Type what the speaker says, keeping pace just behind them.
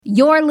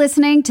You're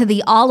listening to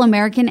the All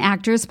American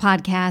Actors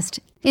Podcast.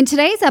 In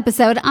today's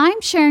episode, I'm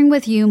sharing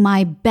with you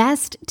my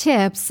best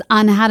tips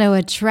on how to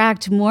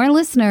attract more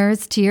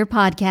listeners to your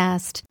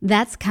podcast.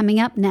 That's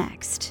coming up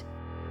next.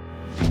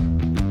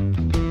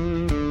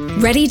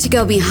 Ready to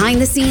go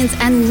behind the scenes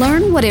and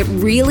learn what it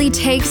really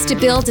takes to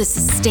build a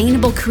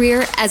sustainable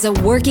career as a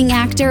working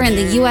actor in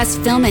the U.S.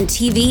 film and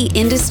TV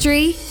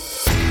industry?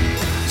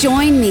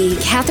 Join me,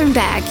 Catherine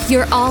Beck,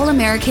 your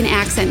All-American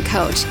Accent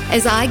Coach,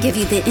 as I give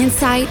you the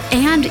insight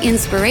and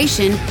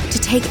inspiration to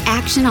take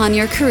action on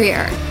your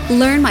career.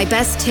 Learn my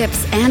best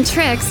tips and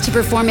tricks to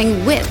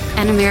performing with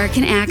an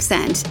American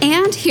accent,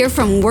 and hear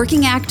from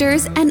working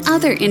actors and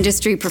other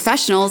industry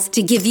professionals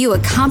to give you a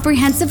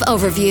comprehensive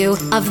overview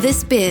of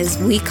this biz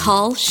we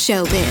call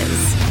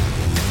showbiz.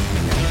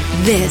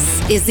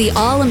 This is the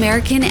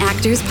All-American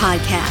Actors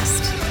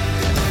Podcast.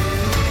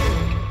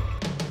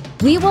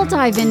 We will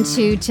dive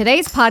into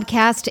today's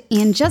podcast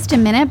in just a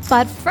minute,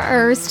 but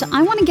first,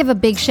 I want to give a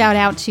big shout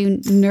out to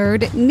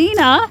Nerd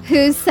Nina,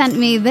 who sent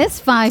me this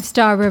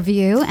 5-star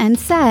review and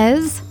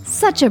says,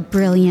 "Such a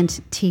brilliant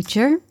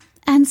teacher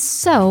and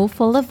so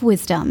full of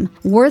wisdom.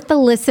 Worth a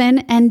listen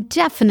and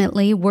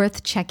definitely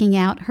worth checking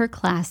out her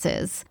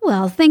classes."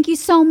 Well, thank you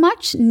so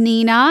much,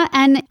 Nina.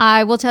 And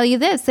I will tell you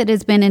this, it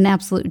has been an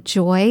absolute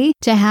joy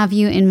to have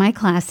you in my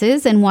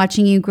classes and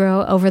watching you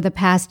grow over the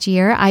past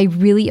year. I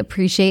really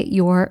appreciate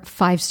your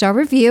 5-star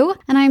review,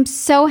 and I'm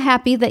so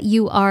happy that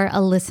you are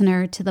a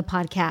listener to the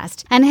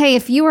podcast. And hey,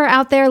 if you are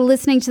out there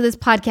listening to this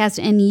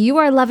podcast and you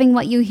are loving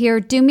what you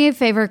hear, do me a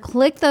favor,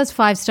 click those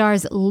 5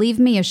 stars, leave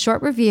me a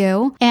short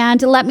review,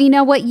 and let me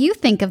know what you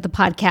think of the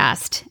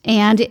podcast,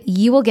 and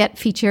you will get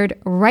featured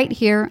right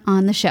here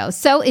on the show.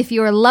 So if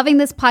you are loving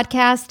this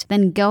podcast,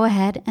 then go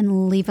ahead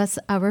and leave us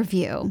a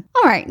review.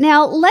 All right,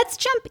 now let's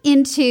jump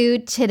into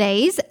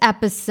today's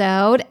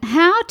episode,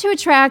 how to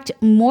attract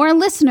more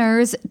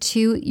listeners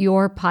to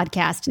your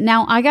podcast.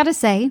 Now, I gotta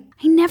say,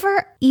 I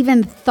never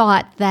even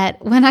thought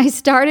that when I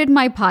started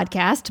my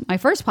podcast, my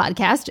first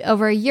podcast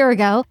over a year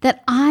ago,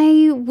 that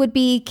I would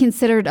be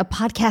considered a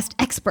podcast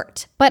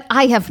expert. But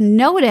I have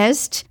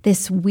noticed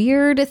this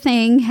weird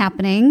thing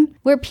happening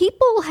where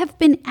people have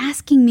been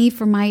asking me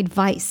for my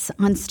advice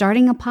on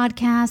starting a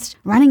podcast,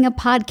 running a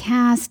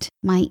podcast,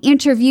 my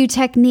interview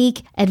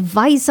technique,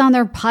 advice on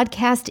their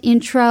podcast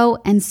intro,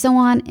 and so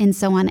on and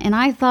so on. And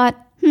I thought,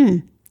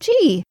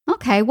 gee,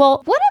 okay,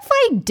 well, what have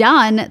I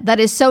done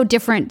that is so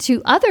different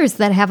to others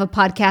that have a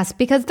podcast?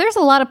 Because there's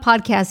a lot of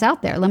podcasts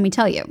out there, let me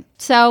tell you.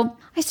 So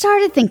I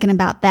started thinking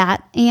about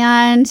that,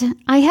 and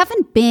I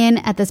haven't been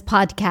at this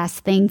podcast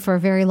thing for a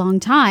very long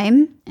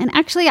time. And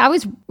actually, I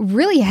was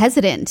really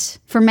hesitant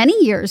for many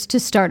years to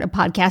start a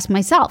podcast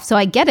myself. So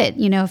I get it.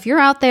 You know, if you're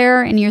out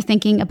there and you're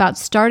thinking about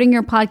starting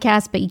your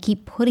podcast, but you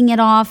keep putting it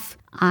off,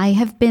 I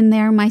have been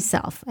there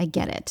myself. I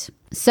get it.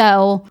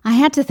 So I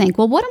had to think,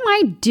 well, what am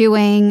I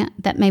doing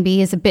that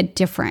maybe is a bit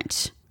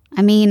different?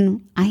 I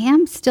mean, I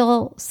am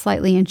still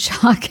slightly in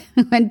shock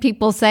when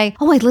people say,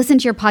 "Oh, I listen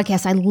to your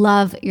podcast. I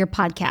love your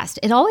podcast."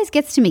 It always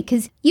gets to me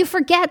because you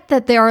forget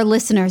that there are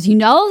listeners. You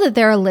know that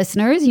there are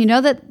listeners. You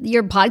know that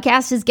your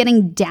podcast is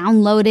getting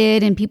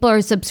downloaded and people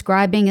are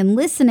subscribing and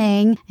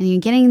listening and you're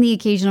getting the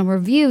occasional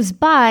reviews,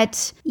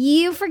 but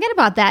you forget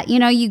about that. You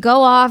know, you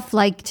go off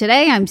like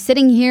today, I'm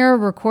sitting here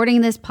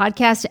recording this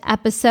podcast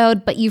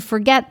episode, but you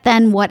forget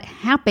then what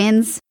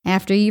happens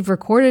after you've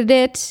recorded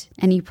it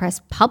and you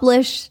press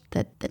publish,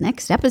 that the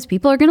next step is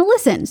people are going to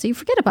listen. So you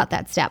forget about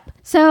that step.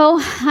 So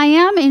I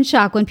am in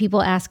shock when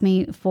people ask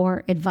me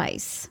for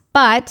advice,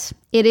 but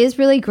it is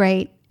really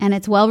great and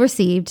it's well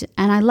received.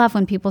 And I love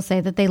when people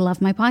say that they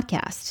love my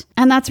podcast.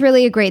 And that's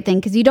really a great thing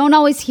because you don't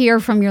always hear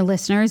from your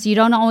listeners. You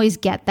don't always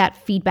get that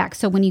feedback.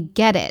 So when you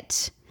get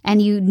it, and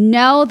you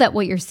know that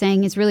what you're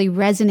saying is really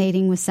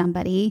resonating with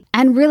somebody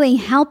and really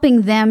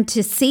helping them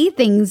to see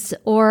things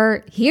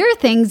or hear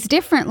things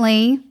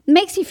differently,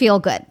 makes you feel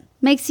good.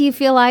 Makes you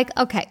feel like,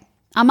 okay,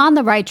 I'm on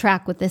the right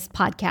track with this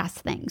podcast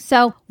thing.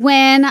 So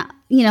when,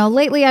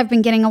 lately I've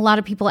been getting a lot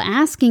of people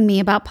asking me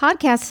about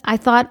podcasts, I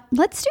thought,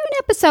 let's do an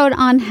episode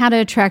on how to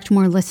attract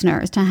more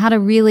listeners, to how to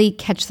really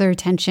catch their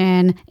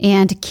attention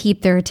and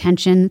keep their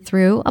attention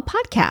through a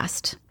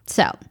podcast.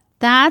 So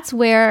that's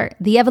where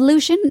the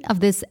evolution of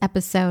this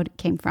episode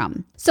came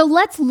from. So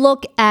let's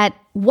look at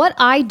what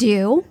I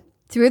do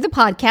through the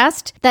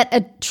podcast that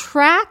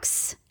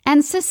attracts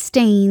and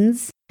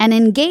sustains and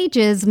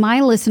engages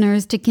my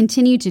listeners to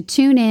continue to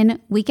tune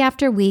in week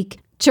after week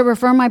to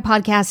refer my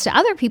podcast to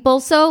other people.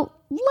 So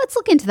let's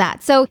look into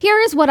that. So here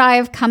is what I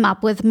have come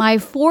up with, my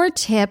 4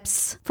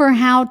 tips for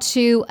how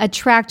to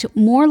attract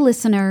more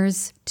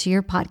listeners to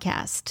your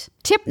podcast.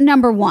 Tip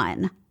number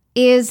 1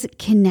 is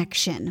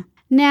connection.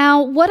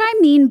 Now, what I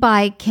mean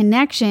by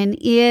connection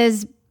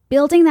is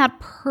building that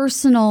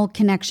personal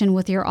connection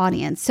with your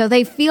audience so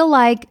they feel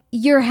like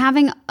you're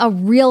having a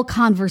real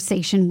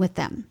conversation with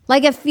them.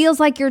 Like it feels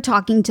like you're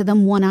talking to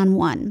them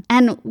one-on-one.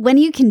 And when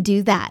you can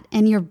do that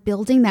and you're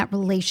building that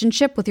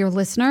relationship with your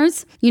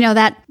listeners,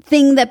 that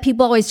thing that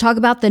people always talk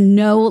about, the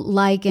know,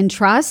 like, and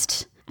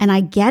trust. And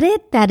I get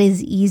it, that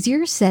is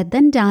easier said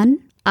than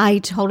done. I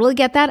totally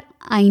get that.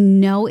 I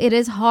know it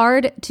is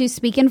hard to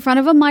speak in front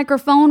of a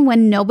microphone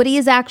when nobody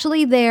is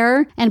actually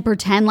there and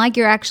pretend like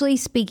you're actually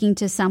speaking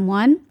to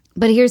someone.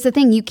 But here's the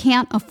thing, you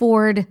can't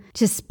afford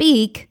to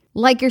speak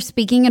like you're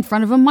speaking in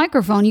front of a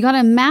microphone. You got to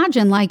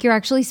imagine like you're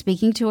actually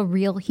speaking to a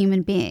real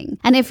human being.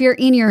 And if you're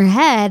in your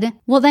head,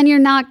 well, then you're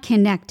not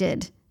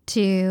connected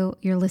to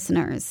your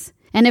listeners.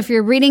 And if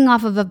you're reading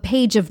off of a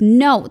page of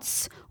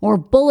notes or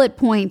bullet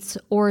points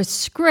or a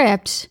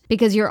script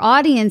because your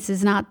audience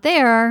is not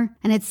there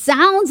and it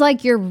sounds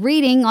like you're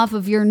reading off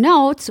of your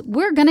notes,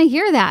 we're going to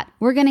hear that.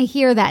 We're going to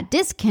hear that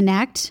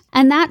disconnect,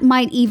 and that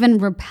might even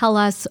repel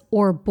us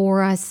or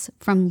bore us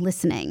from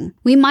listening.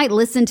 We might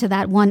listen to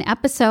that one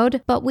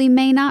episode, but we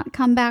may not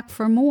come back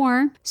for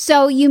more.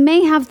 So you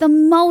may have the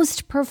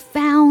most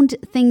profound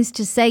things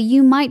to say.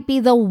 You might be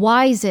the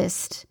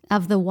wisest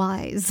of the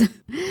wise.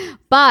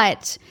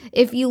 But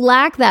if you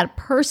lack that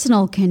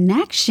personal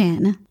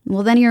connection,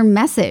 well, then your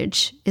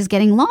message is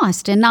getting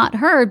lost and not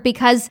heard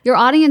because your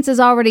audience has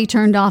already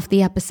turned off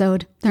the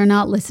episode. They're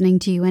not listening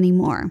to you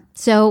anymore.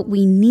 So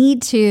we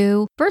need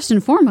to, first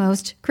and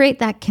foremost, create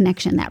that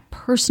connection, that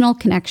personal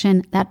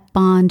connection, that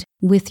bond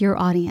with your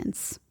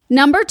audience.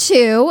 Number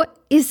 2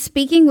 is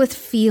speaking with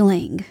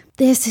feeling.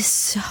 This is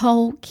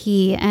so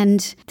key.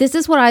 And this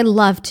is what I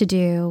love to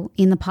do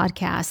in the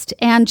podcast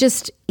and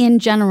just in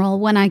general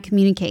when I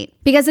communicate.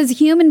 Because as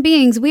human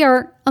beings, we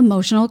are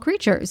emotional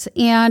creatures.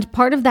 And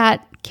part of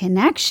that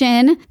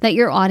connection that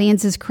your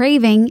audience is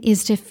craving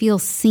is to feel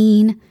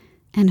seen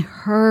and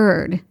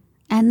heard.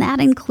 And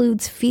that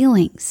includes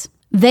feelings.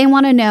 They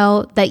want to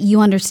know that you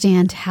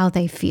understand how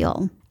they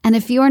feel. And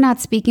if you are not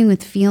speaking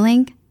with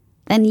feeling,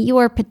 then you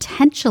are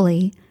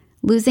potentially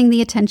losing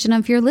the attention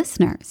of your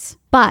listeners.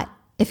 But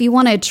if you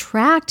want to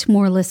attract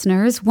more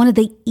listeners, one of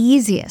the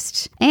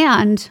easiest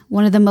and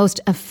one of the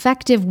most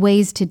effective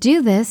ways to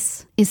do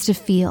this is to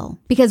feel.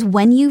 Because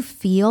when you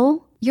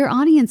feel, your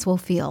audience will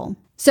feel.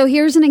 So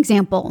here's an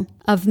example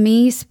of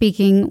me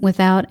speaking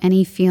without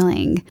any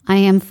feeling. I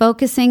am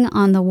focusing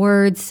on the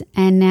words,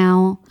 and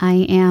now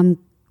I am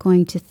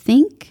going to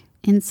think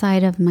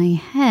inside of my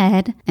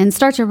head and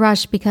start to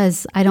rush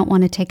because I don't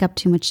want to take up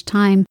too much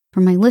time for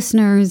my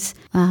listeners.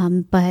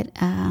 But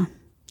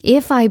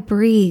if I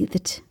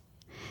breathed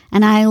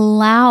and I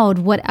allowed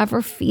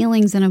whatever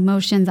feelings and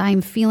emotions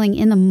I'm feeling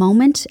in the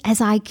moment as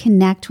I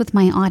connect with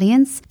my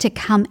audience to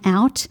come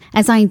out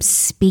as I'm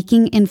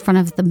speaking in front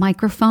of the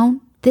microphone,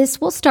 this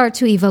will start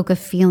to evoke a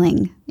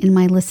feeling in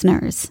my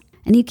listeners.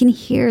 And you can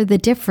hear the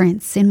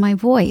difference in my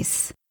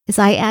voice as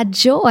I add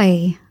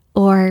joy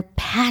or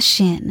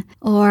passion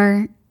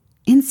or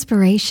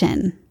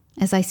inspiration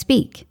as I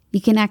speak.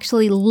 You can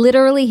actually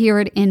literally hear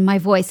it in my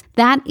voice.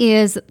 That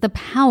is the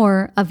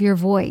power of your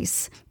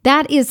voice.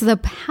 That is the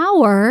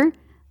power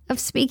of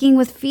speaking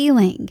with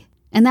feeling.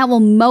 And that will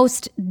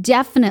most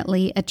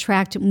definitely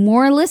attract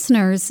more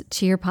listeners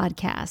to your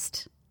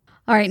podcast.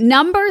 All right,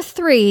 number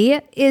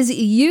 3 is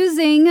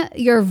using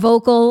your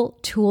vocal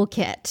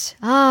toolkit.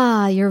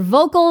 Your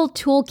vocal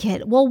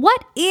toolkit. Well,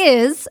 what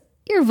is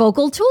your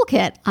vocal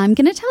toolkit? I'm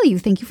going to tell you.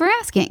 Thank you for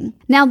asking.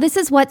 Now, this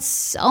is what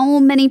so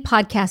many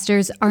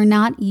podcasters are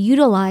not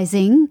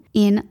utilizing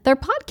in their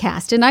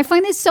podcast. And I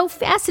find this so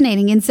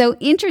fascinating and so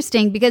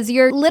interesting because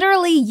you're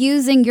literally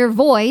using your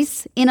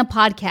voice in a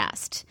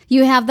podcast.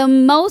 You have the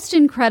most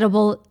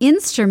incredible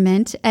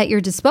instrument at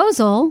your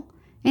disposal,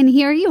 and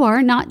here you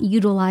are not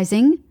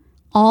utilizing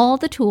all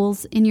the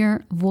tools in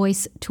your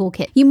voice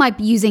toolkit. You might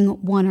be using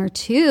 1 or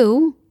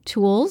 2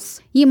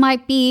 tools. You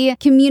might be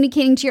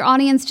communicating to your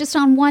audience just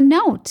on one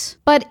note.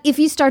 But if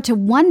you start to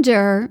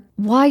wonder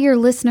why your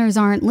listeners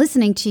aren't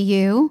listening to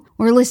you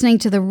or listening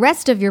to the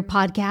rest of your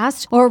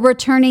podcast or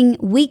returning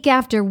week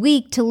after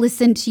week to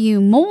listen to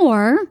you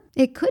more,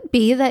 it could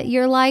be that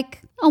you're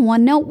like a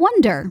one-note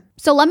wonder.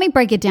 So let me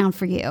break it down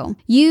for you.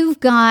 You've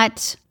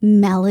got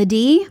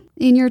melody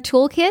in your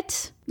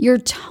toolkit, your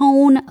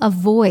tone of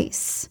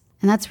voice.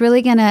 And that's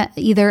really going to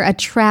either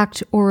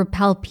attract or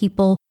repel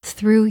people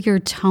through your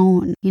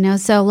tone.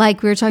 So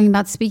like we were talking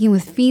about speaking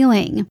with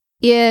feeling.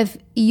 If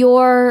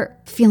you're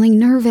feeling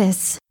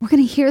nervous, we're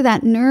going to hear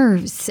that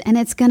nerves and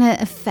it's going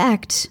to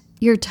affect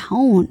your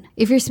tone.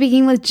 If you're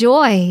speaking with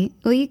joy,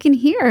 well, you can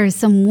hear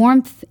some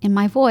warmth in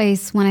my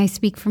voice when I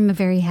speak from a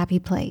very happy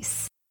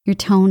place. Your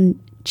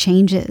tone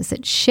changes,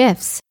 it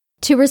shifts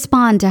to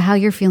respond to how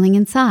you're feeling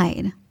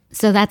inside.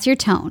 So that's your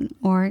tone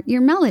or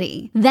your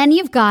melody. Then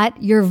you've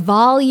got your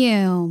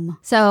volume.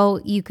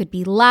 So you could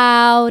be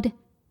loud,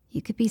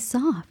 you could be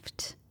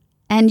soft,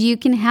 and you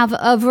can have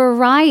a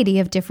variety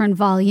of different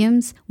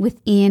volumes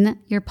within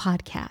your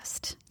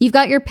podcast. You've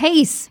got your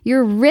pace,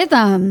 your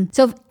rhythm.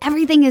 So if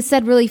everything is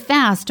said really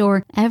fast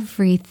or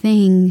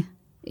everything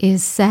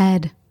is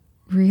said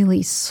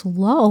really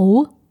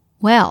slow,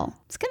 well,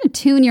 it's going to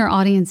tune your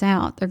audience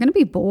out. They're going to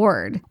be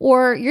bored,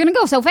 or you're going to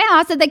go so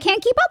fast that they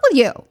can't keep up with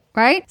you.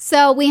 Right?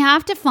 So we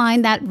have to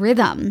find that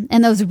rhythm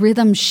and those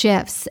rhythm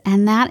shifts.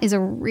 And that is a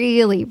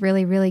really,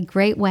 really, really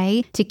great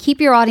way to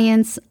keep your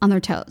audience on their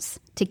toes,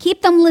 to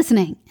keep them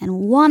listening and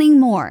wanting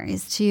more,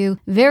 is to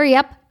vary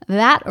up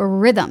that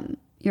rhythm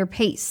your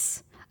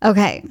pace.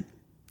 Okay,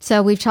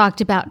 so we've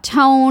talked about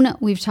tone,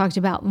 we've talked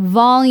about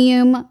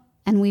volume,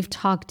 and we've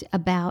talked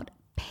about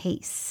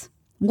pace.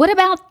 What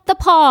about the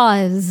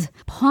pause?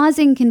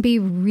 Pausing can be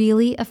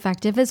really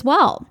effective as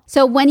well.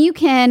 So when you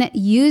can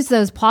use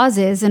those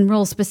pauses in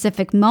real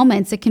specific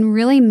moments, it can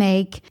really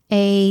make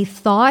a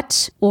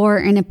thought or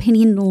an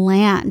opinion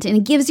land, and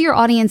it gives your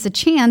audience a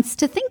chance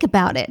to think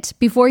about it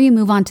before you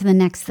move on to the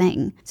next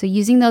thing. So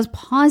using those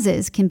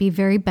pauses can be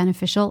very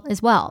beneficial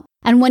as well.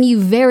 And when you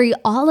vary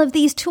all of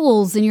these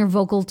tools in your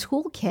vocal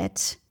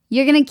toolkit,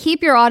 you're going to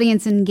keep your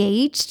audience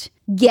engaged,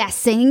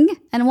 guessing,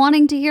 and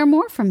wanting to hear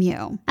more from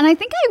you. And I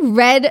think I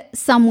read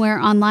somewhere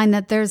online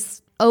that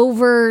there's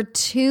over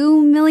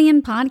 2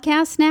 million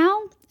podcasts now.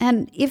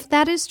 And if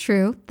that is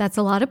true, that's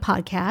a lot of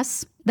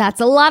podcasts.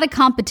 That's a lot of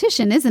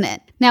competition, isn't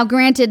it? Now,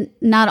 granted,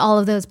 not all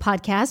of those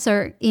podcasts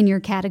are in your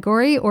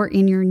category or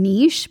in your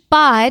niche,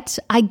 but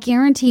I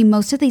guarantee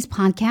most of these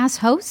podcast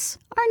hosts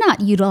are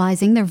not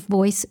utilizing their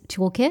voice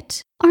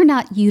toolkit, are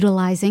not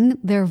utilizing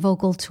their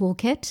vocal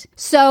toolkit.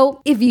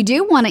 So if you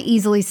do want to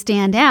easily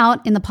stand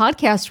out in the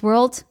podcast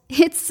world,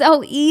 it's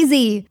so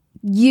easy.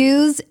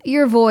 Use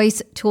your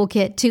voice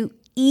toolkit to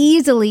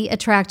easily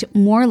attract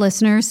more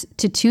listeners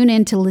to tune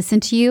in to listen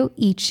to you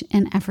each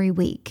and every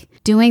week.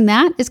 Doing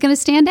that is going to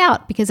stand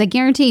out because I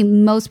guarantee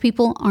most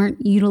people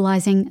aren't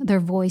utilizing their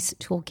voice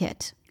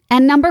toolkit.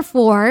 And number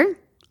 4,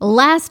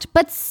 last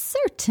but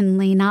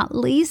certainly not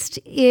least,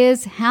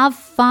 is have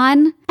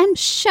fun and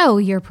show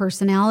your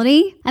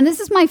personality. And this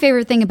is my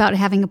favorite thing about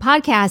having a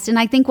podcast, and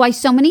I think why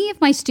so many of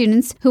my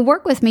students who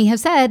work with me have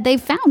said they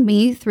found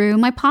me through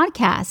my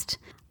podcast.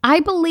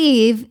 I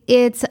believe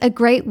it's a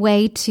great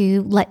way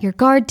to let your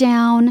guard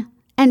down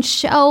and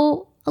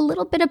show a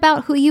little bit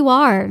about who you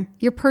are,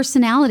 your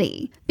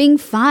personality, being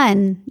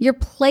fun, your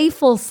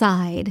playful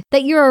side,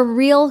 that you're a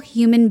real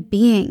human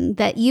being,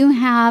 that you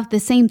have the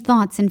same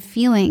thoughts and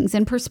feelings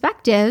and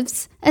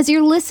perspectives as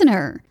your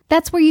listener.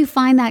 That's where you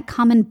find that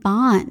common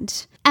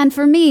bond. And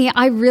for me,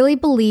 I really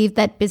believe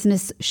that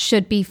business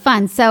should be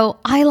fun. So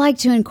I like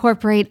to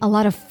incorporate a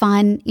lot of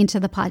fun into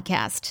the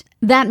podcast.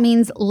 That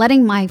means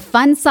letting my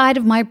fun side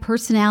of my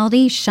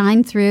personality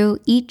shine through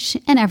each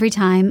and every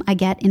time I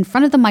get in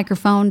front of the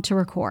microphone to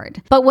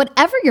record. But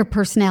whatever your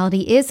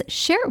personality is,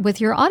 share it with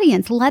your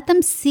audience. Let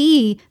them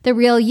see the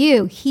real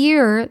you,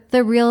 hear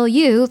the real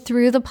you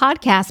through the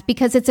podcast,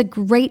 because it's a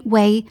great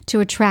way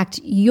to attract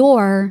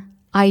your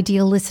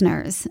ideal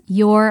listeners,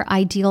 your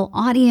ideal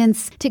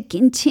audience, to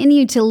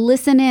continue to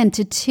listen in,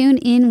 to tune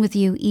in with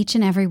you each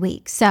and every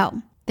week.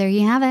 So there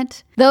you have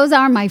it. Those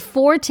are my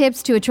 4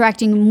 tips to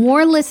attracting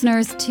more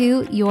listeners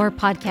to your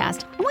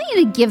podcast. I want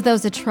you to give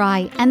those a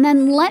try and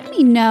then let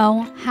me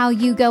know how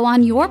you go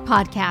on your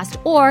podcast.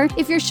 Or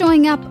if you're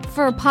showing up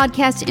for a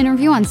podcast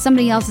interview on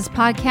somebody else's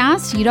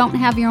podcast, you don't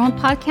have your own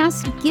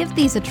podcast, give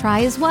these a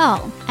try as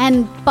well.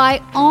 And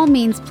by all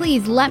means,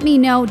 please let me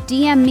know,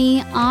 DM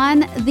me on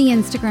the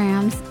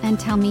Instagrams and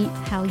tell me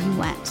how you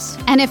went.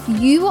 And if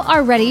you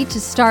are ready to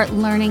start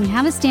learning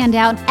how to stand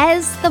out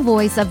as the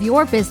voice of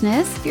your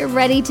business, if you're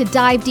ready to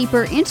dive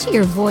deeper into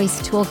your voice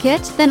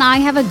toolkit, then I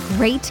have a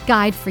great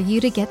guide for you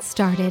to get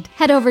started.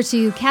 Head over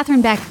to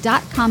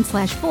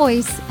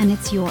katherinebeck.com/voice and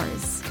it's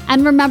yours.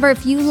 And remember,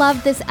 if you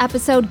love this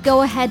episode,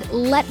 go ahead,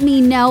 let me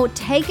know.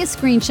 Take a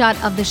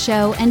screenshot of the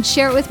show and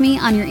share it with me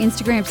on your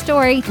Instagram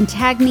story and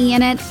tag me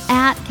in it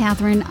at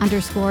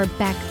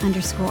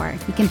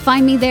Katherine_Beck_. You can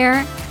find me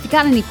there. If you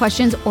got any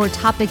questions or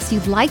topics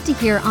you'd like to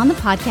hear on the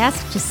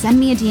podcast, just send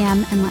me a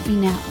DM and let me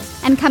know.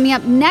 And coming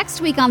up next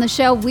week on the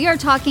show, we are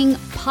talking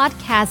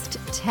podcast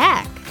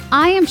tech.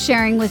 I am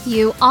sharing with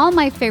you all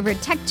my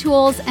favorite tech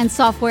tools and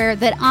software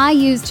that I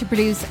use to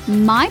produce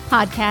my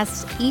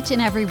podcasts each and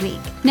every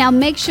week. Now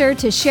make sure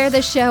to share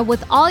this show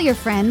with all your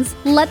friends,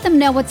 let them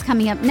know what's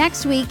coming up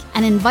next week,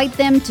 and invite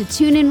them to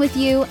tune in with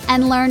you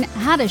and learn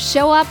how to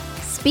show up,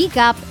 speak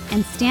up,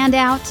 and stand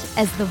out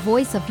as the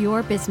voice of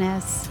your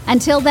business.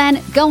 Until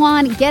then, go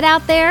on, get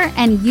out there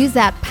and use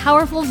that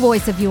powerful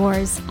voice of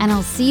yours, and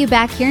I'll see you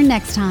back here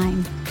next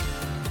time.